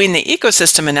you're doing the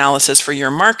ecosystem analysis for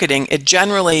your marketing, it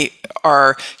generally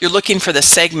you're looking for the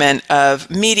segment of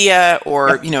media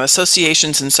or,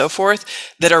 associations and so forth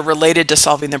that are related to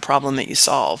solving the problem that you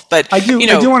solve. But I do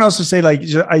want to also say, like,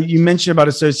 you mentioned about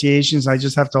associations. I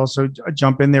just have to also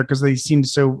jump in there because they seem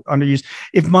so underused.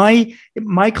 If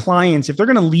my clients, if they're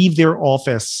going to leave their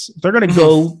office, if they're going to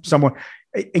go somewhere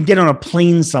and get on a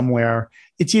plane somewhere,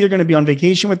 it's either going to be on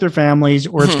vacation with their families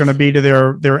or it's going to be to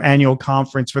their annual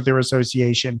conference with their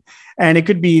association. And it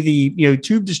could be the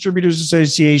Tube Distributors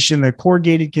Association, the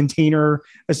Corrugated Container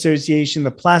Association,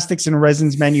 the Plastics and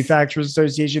Resins Manufacturers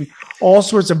Association, all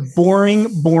sorts of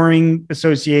boring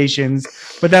associations,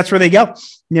 but that's where they go,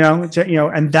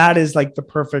 and that is like the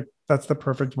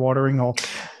perfect watering hole.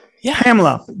 Yeah.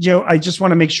 Pamela, I just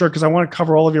want to make sure, because I want to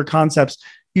cover all of your concepts.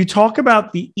 You talk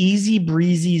about the easy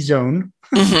breezy zone.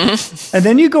 And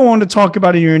then you go on to talk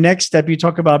about, in your next step, you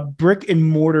talk about brick and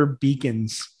mortar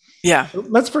beacons. Yeah.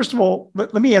 Let's first of all,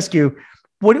 let me ask you,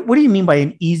 what do you mean by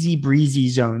an easy breezy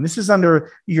zone? This is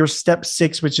under your step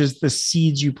 6, which is the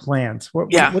seeds you plant. What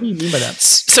do you mean by that?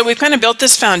 So we've kind of built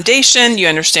this foundation. You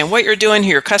understand what you're doing, who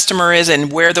your customer is,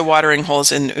 and where the watering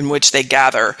holes in which they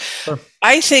gather. Sure.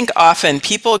 I think often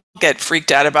people get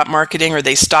freaked out about marketing, or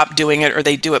they stop doing it, or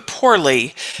they do it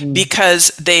poorly because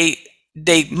they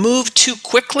move too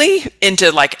quickly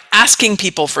into like asking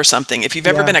people for something. If you've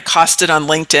ever been accosted on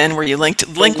LinkedIn where you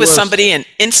link with somebody and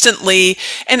instantly,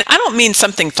 and I don't mean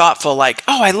something thoughtful like,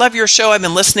 oh, I love your show, I've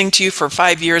been listening to you for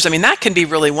 5 years. I mean, that can be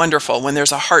really wonderful when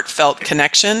there's a heartfelt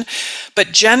connection.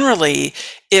 But generally,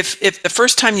 if the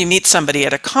first time you meet somebody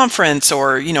at a conference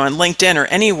or, on LinkedIn or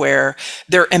anywhere,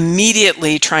 they're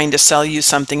immediately trying to sell you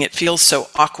something, it feels so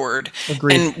awkward.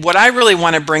 Agreed. And what I really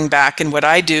want to bring back, and what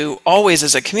I do always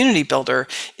as a community builder,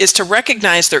 is to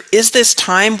recognize there is this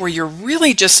time where you're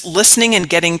really just listening and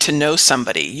getting to know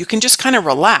somebody. You can just kind of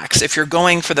relax. If you're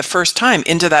going for the first time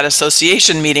into that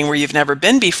association meeting where you've never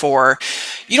been before,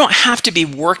 you don't have to be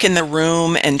working the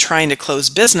room and trying to close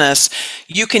business.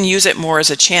 You can use it more as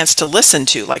a chance to listen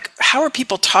to to? Like, how are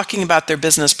people talking about their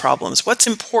business problems? What's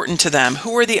important to them?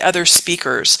 Who are the other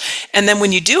speakers? And then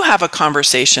when you do have a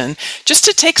conversation, just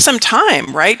to take some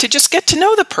time, right? To just get to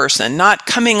know the person, not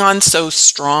coming on so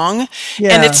strong.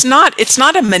 Yeah. And it's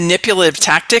not a manipulative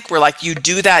tactic where like you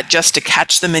do that just to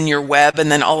catch them in your web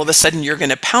and then all of a sudden you're going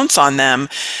to pounce on them.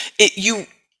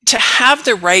 To have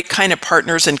the right kind of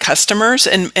partners and customers,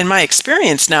 and in my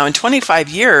experience now in 25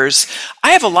 years, I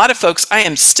have a lot of folks I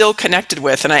am still connected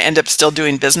with and I end up still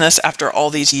doing business after all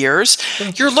these years.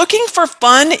 You're looking for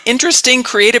fun, interesting,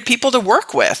 creative people to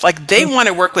work with. Like they want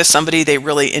to work with somebody they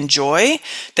really enjoy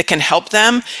that can help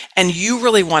them. And you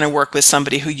really want to work with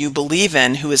somebody who you believe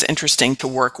in, who is interesting to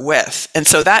work with. And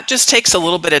so that just takes a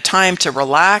little bit of time to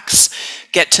relax,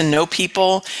 get to know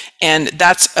people. And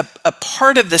that's a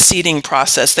part of the seeding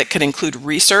process that could include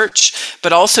research,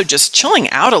 but also just chilling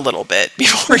out a little bit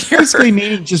before you're basically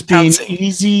meaning just being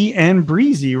easy and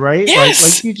breezy, right?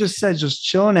 Yes. Like you just said, just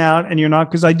chilling out, and you're not,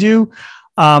 because I do,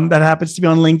 that happens to be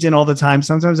on LinkedIn all the time.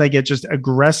 Sometimes I get just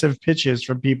aggressive pitches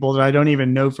from people that I don't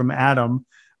even know from Adam.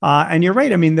 And you're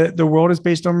right. I mean, the world is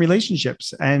based on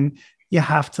relationships, and you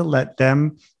have to let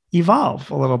them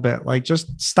evolve a little bit. Like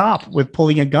just stop with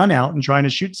pulling a gun out and trying to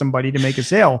shoot somebody to make a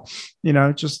sale,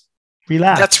 just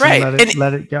relax. That's right. And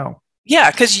let it go.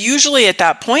 Yeah, because usually at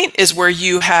that point is where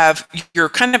you're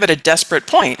kind of at a desperate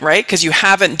point, right? Because you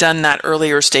haven't done that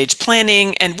earlier stage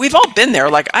planning. And we've all been there.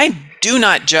 Like, I do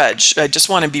not judge. I just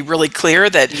want to be really clear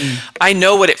that I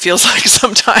know what it feels like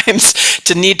sometimes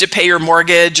to need to pay your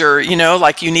mortgage or,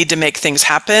 like you need to make things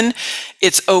happen.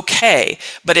 It's okay,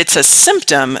 but it's a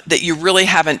symptom that you really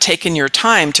haven't taken your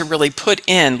time to really put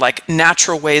in like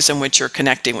natural ways in which you're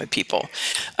connecting with people.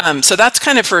 So that's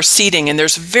kind of for seeding, and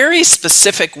there's very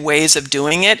specific ways of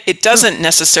doing it. It doesn't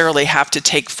necessarily have to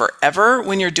take forever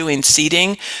when you're doing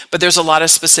seeding, but there's a lot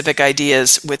of specific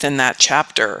ideas within that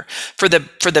chapter. For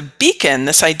the beacon,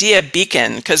 this idea of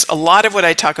beacon, because a lot of what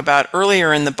I talk about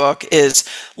earlier in the book is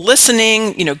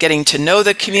listening, getting to know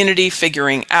the community,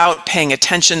 figuring out, paying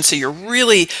attention. So you're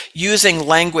really using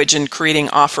language and creating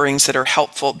offerings that are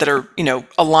helpful, that are,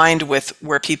 aligned with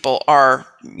where people are,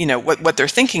 what they're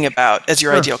thinking about as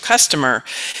your ideal customer.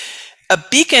 A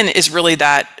beacon is really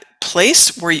that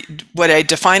place where what I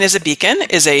define as a beacon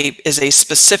is a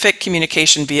specific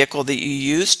communication vehicle that you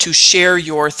use to share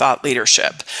your thought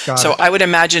leadership. So I would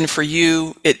imagine for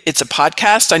you, it's a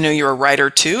podcast. I know you're a writer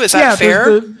too. Is that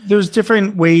fair? There's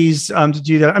different ways to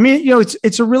do that. I mean,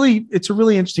 it's a really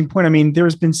interesting point. I mean,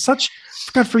 there's been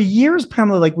for years,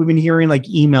 Pamela, like we've been hearing like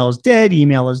email is dead,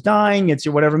 email is dying, it's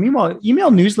whatever. Meanwhile, email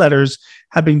newsletters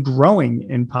have been growing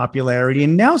in popularity.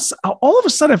 And now all of a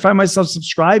sudden I find myself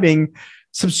subscribing,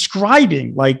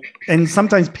 and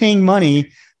sometimes paying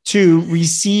money to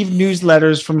receive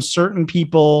newsletters from certain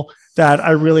people that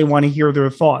I really want to hear their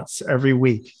thoughts every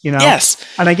week, Yes.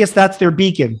 And I guess that's their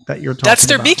beacon that you're talking about. That's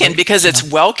their beacon, right? Because it's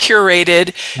well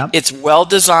curated, it's well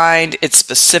designed, it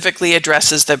specifically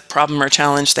addresses the problem or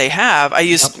challenge they have. I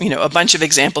use, a bunch of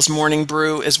examples. Morning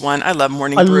Brew is one. I love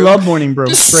Morning Brew. I love Morning Brew.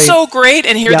 It's great. So great.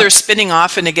 And here they're spinning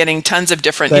off into getting tons of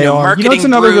different, marketing. What's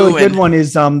another really good one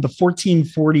is the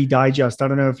 1440 Digest. I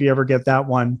don't know if you ever get that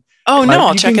one. Oh no,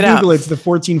 I'll check it out. Google it's the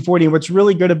 1440. What's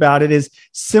really good about it is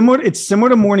it's similar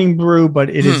to Morning Brew,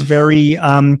 but it is very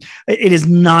it is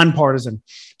nonpartisan.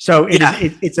 So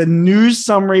it's a news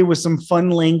summary with some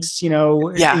fun links,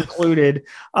 included.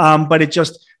 But it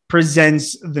just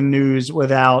presents the news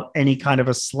without any kind of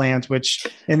a slant, which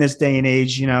in this day and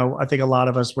age, I think a lot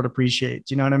of us would appreciate.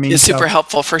 You know what I mean? It's super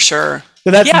helpful for sure. So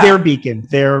that's their beacon,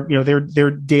 their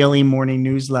daily morning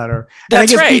newsletter. And I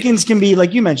guess beacons can be,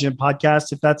 like you mentioned,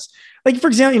 podcasts. If that's like, for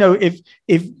example,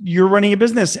 if you're running a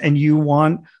business and you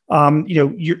want,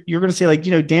 you're going to say like,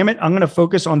 damn it, I'm going to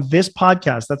focus on this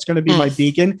podcast. That's going to be my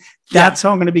beacon. That's how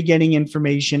I'm going to be getting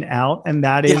information out. And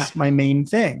that is my main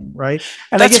thing. Right.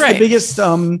 And that's I guess the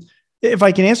biggest, if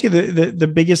I can ask you, the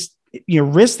biggest,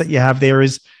 risk that you have there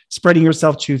is spreading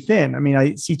yourself too thin. I mean,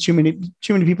 I see too many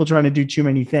people trying to do too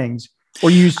many things. Or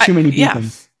use too many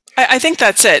beacons. I think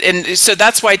that's it. And so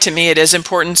that's why, to me, it is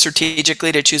important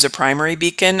strategically to choose a primary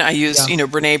beacon. I use,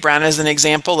 Brene Brown as an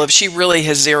example of, she really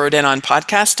has zeroed in on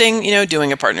podcasting,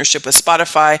 doing a partnership with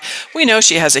Spotify. We know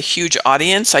she has a huge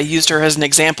audience. I used her as an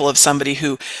example of somebody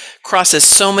who crosses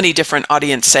so many different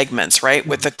audience segments, right?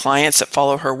 With the clients that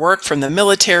follow her work, from the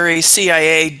military,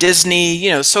 CIA,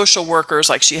 Disney, social workers.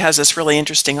 Like, she has this really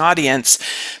interesting audience.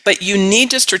 But you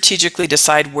need to strategically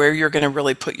decide where you're going to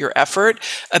really put your effort.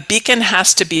 A beacon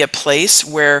has to be a place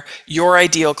where your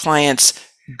ideal clients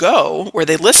go, where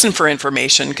they listen for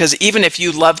information, because even if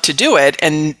you love to do it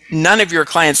and none of your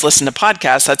clients listen to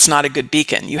podcasts, that's not a good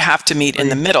beacon. You have to meet in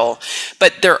the middle.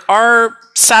 But there are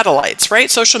satellites, right?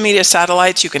 Social media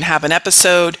satellites. You can have an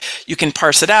episode, you can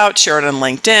parse it out, share it on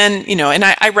LinkedIn, and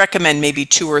I recommend maybe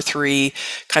 2 or 3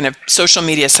 kind of social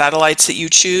media satellites that you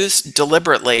choose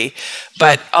deliberately.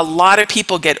 But a lot of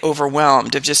people get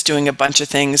overwhelmed of just doing a bunch of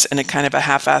things in a kind of a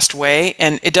half-assed way,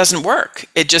 and it doesn't work.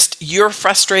 You're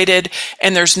frustrated,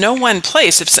 and there's no one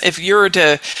place. If you're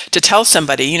to tell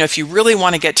somebody, if you really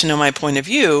want to get to know my point of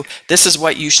view, this is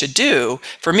what you should do.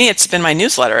 For me, it's been my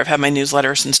newsletter. I've had my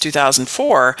newsletter since 2004.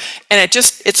 And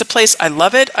it's a place, I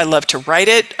love it. I love to write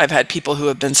it. I've had people who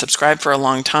have been subscribed for a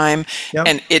long time. Yep.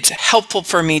 And it's helpful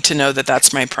for me to know that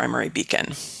that's my primary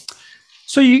beacon.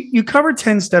 So you cover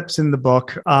 10 steps in the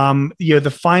book.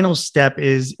 The final step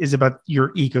is about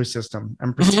your ecosystem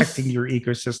and protecting your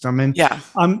ecosystem.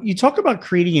 And you talk about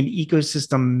creating an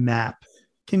ecosystem map.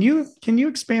 Can you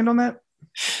expand on that?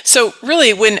 So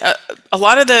really, when a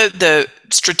lot of the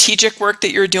strategic work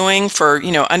that you're doing for,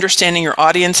 understanding your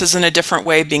audiences in a different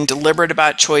way, being deliberate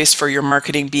about choice for your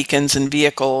marketing beacons and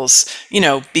vehicles,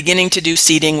 beginning to do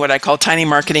seeding, what I call tiny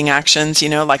marketing actions,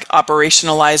 like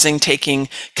operationalizing, taking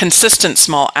consistent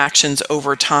small actions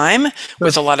over time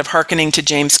with a lot of hearkening to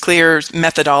James Clear's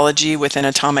methodology within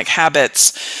Atomic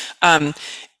Habits.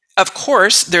 Of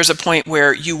course, there's a point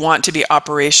where you want to be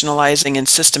operationalizing and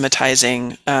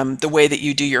systematizing the way that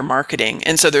you do your marketing.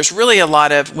 And so there's really a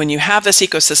lot of, when you have this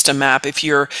ecosystem map, if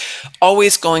you're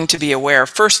always going to be aware,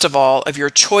 first of all, of your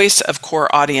choice of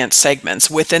core audience segments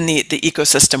within the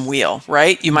ecosystem wheel,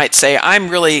 right? You might say, I'm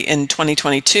really, in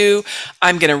 2022,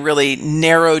 I'm going to really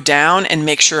narrow down and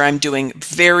make sure I'm doing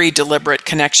very deliberate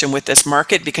connection with this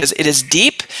market because it is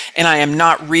deep and I am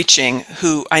not reaching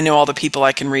I know all the people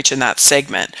I can reach in that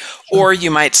segment. Or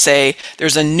you might say,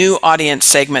 there's a new audience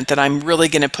segment that I'm really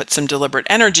going to put some deliberate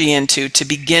energy into to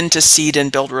begin to seed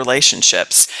and build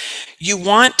relationships. You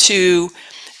want to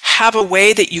have a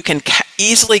way that you can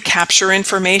easily capture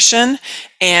information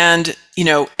and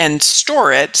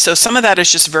store it. So some of that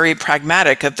is just very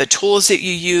pragmatic of the tools that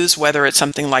you use, whether it's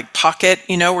something like Pocket,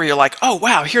 where you're like, oh,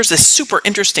 wow, here's this super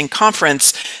interesting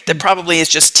conference that probably is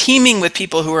just teeming with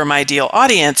people who are my ideal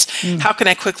audience. How can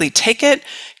I quickly take it,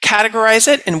 categorize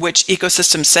it in which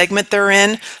ecosystem segment they're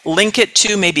in, link it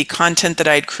to maybe content that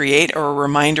I'd create or a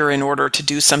reminder in order to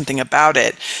do something about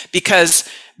it? Because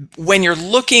when you're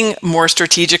looking more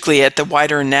strategically at the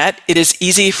wider net, it is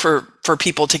easy for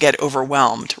people to get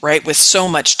overwhelmed, right, with so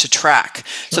much to track.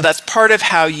 So that's part of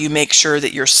how you make sure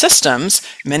that your systems,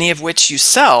 many of which you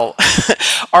sell,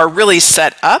 are really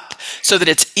set up so that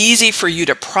it's easy for you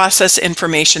to process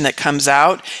information that comes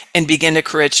out and begin to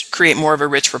create more of a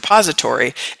rich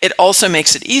repository. It also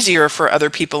makes it easier for other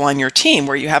people on your team,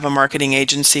 where you have a marketing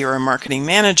agency or a marketing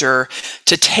manager,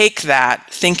 to take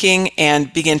that thinking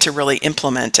and begin to really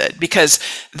implement it, because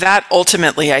that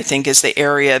ultimately, I think, is the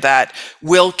area that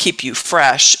will keep you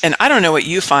fresh. And I don't know what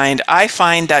you find. I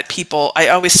find that I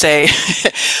always say,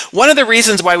 one of the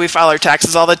reasons why we file our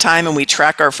taxes all the time and we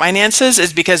track our finances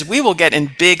is because we will get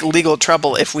in big legal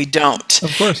trouble if we don't.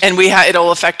 Of course. And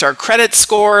it'll affect our credit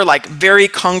score, like very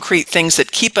concrete things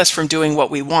that keep us from doing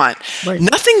what we want. Right.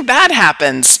 Nothing bad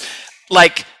happens,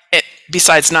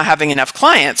 besides not having enough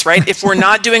clients, right? If we're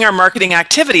not doing our marketing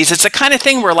activities, it's the kind of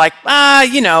thing we're like,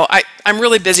 I'm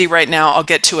really busy right now, I'll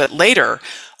get to it later.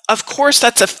 Of course,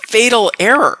 that's a fatal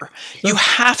error. You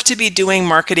have to be doing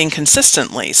marketing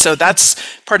consistently. So that's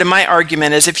part of my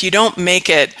argument, is if you don't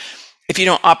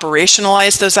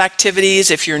operationalize those activities,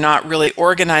 if you're not really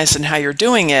organized in how you're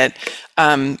doing it,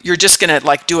 you're just going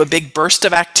to do a big burst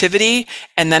of activity,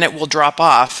 and then it will drop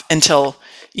off until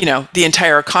the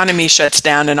entire economy shuts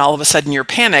down and all of a sudden you're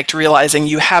panicked, realizing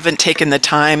you haven't taken the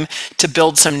time to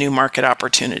build some new market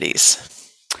opportunities.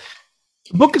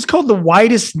 The book is called The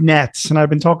Widest Net, and I've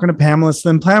been talking to Pamela. So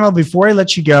then, Pamela, before I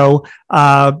let you go,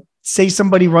 say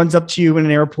somebody runs up to you in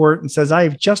an airport and says,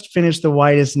 I've just finished The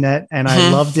Widest Net and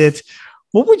I loved it.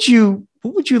 What would you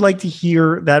like to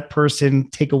hear that person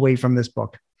take away from this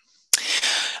book?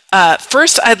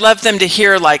 First, I'd love them to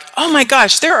hear oh my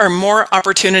gosh, there are more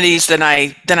opportunities than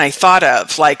I thought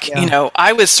of.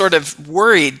 I was sort of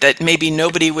worried that maybe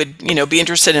nobody would, be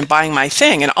interested in buying my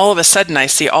thing. And all of a sudden I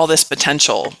see all this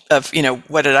potential of,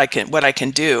 what I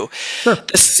can do. Sure.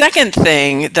 The second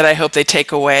thing that I hope they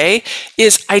take away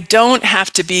is I don't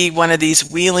have to be one of these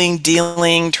wheeling,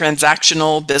 dealing,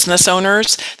 transactional business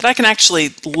owners, that I can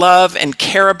actually love and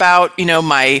care about,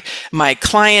 my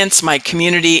clients, my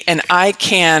community, and I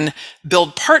can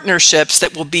build partnerships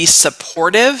that will be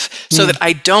supportive so that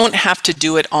I don't have to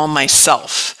do it all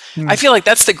myself. I feel like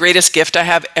that's the greatest gift I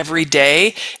have every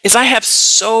day is I have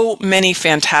so many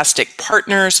fantastic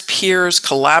partners, peers,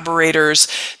 collaborators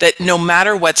that no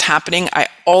matter what's happening, I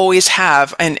always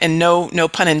have, and no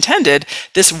pun intended,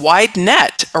 this wide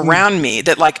net around me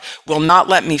that like will not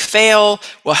let me fail,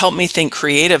 will help me think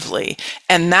creatively.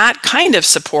 And that kind of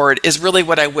support is really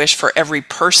what I wish for every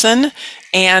person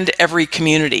and every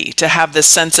community, to have this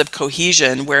sense of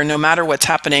cohesion where no matter what's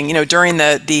happening, during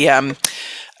the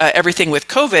everything with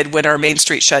COVID, when our main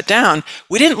street shut down,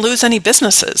 we didn't lose any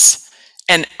businesses.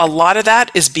 And a lot of that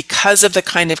is because of the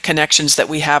kind of connections that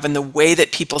we have and the way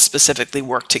that people specifically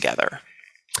work together.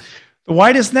 The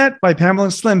Widest Net by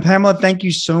Pamela Slim. Pamela, thank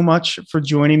you so much for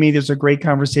joining me. There's a great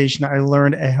conversation. I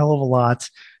learned a hell of a lot.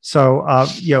 So,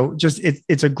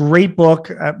 it's a great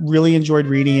book. I really enjoyed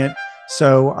reading it.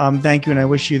 So thank you. And I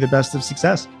wish you the best of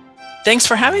success. Thanks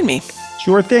for having me.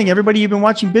 Sure thing. Everybody, you've been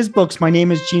watching BizBooks. My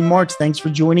name is Gene Marks. Thanks for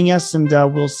joining us, and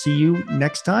we'll see you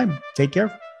next time. Take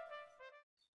care.